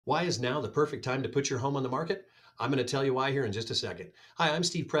Why is now the perfect time to put your home on the market? I'm going to tell you why here in just a second. Hi, I'm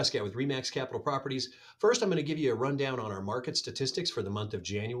Steve Prescott with REMAX Capital Properties. First, I'm going to give you a rundown on our market statistics for the month of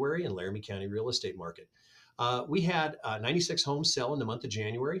January in Laramie County real estate market. We had 96 homes sell in the month of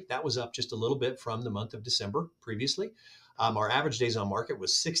January. That was up just a little bit from the month of December previously. Our average days on market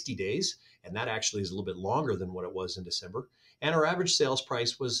was 60 days, and that actually is a little bit longer than what it was in December. And our average sales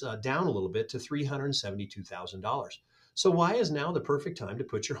price was down a little bit to $372,000. So, why is now the perfect time to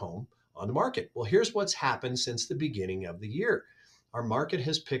put your home on the market? Well, here's what's happened since the beginning of the year. Our market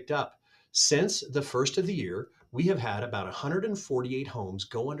has picked up. Since the first of the year, we have had about 148 homes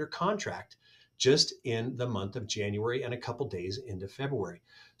go under contract just in the month of January and a couple days into February.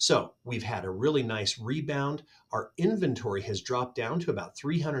 So we've had a really nice rebound. Our inventory has dropped down to about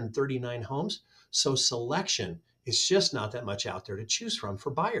 339 homes. So selection is just not that much out there to choose from for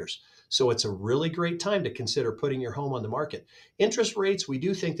buyers. So it's a really great time to consider putting your home on the market. Interest rates, we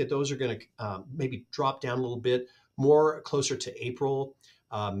do think that those are going to maybe drop down a little bit more closer to April,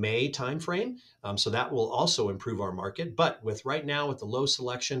 May timeframe. So that will also improve our market. But with right now, with the low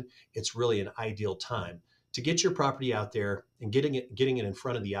selection, it's really an ideal time to get your property out there and getting it in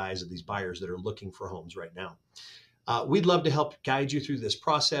front of the eyes of these buyers that are looking for homes right now. We'd love to help guide you through this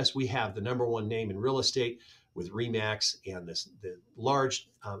process. We have the number one name in real estate with REMAX and the large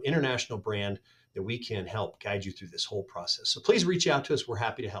international brand that we can help guide you through this whole process. So please reach out to us. We're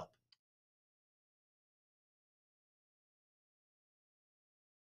happy to help.